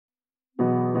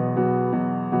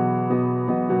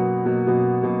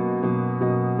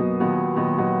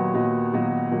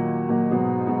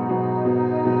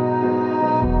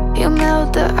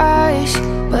melt the ice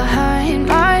behind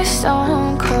my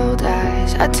stone cold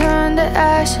eyes. I turn to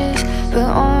ashes, but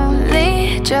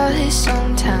only just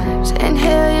sometimes.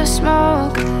 Inhale your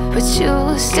smoke, but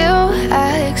you still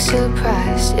act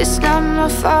surprised. It's not my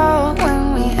fault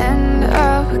when we end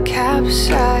up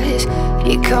capsized.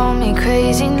 You call me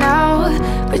crazy now,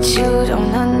 but you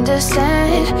don't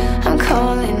understand. I'm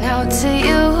calling out to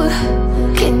you.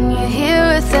 Can you hear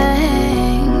a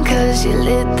thing? 'Cause you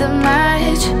lit the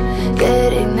match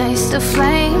that ignites the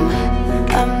flame.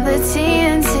 I'm the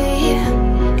TNT,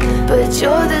 but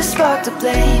you're the spark to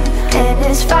blame. And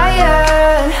it's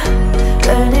fire,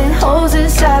 burning holes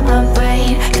inside my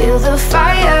brain. Feel the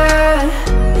fire,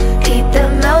 heat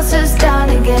that melts us down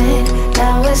again.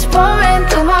 Now it's pouring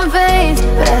through my veins,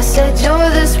 but I said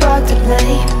you're the spark to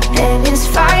blame. And it's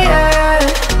fire,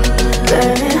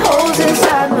 burning holes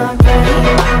inside my brain.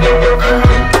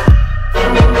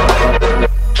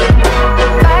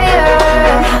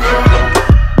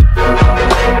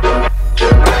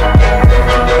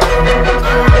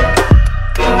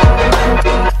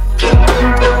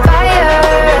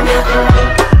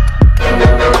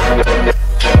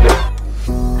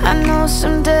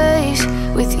 Some days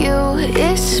with you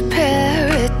it's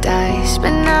paradise,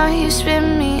 but now you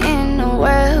spin me in a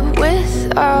web with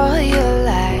all your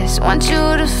lies. Want you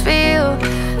to feel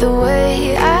the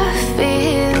way I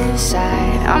feel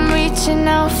inside. I'm reaching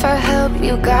out for help,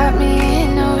 you got me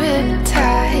in a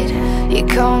riptide. You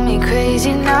call me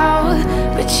crazy now,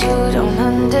 but you don't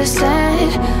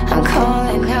understand. I'm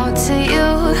calling out to you.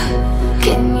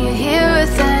 Can you hear a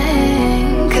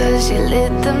thing? 'Cause you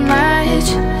lit the match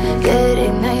that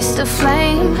ignites the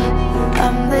flame.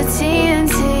 I'm the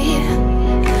TNT,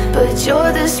 but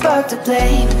you're the spark to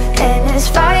blame. And it's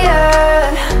fire,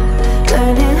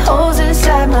 burning holes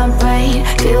inside my brain.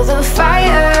 Feel the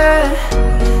fire,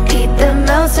 heat that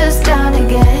melts us down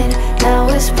again. Now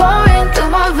it's pouring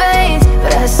through my veins,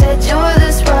 but I said you're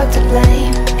the spark to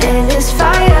blame. And it's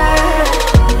fire,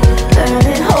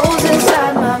 burning holes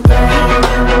inside my brain.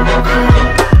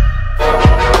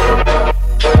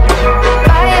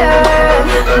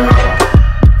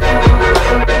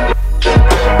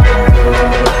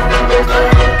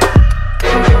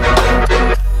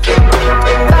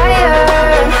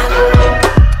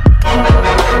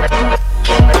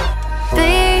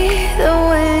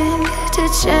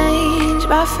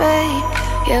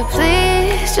 Yeah,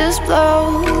 please just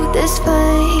blow this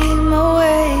flame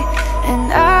away.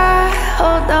 And I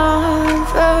hold on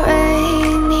for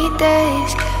rainy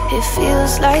days. It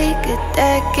feels like a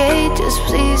decade, just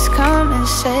please come and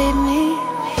save me.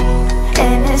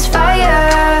 And it's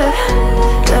fire,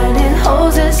 burning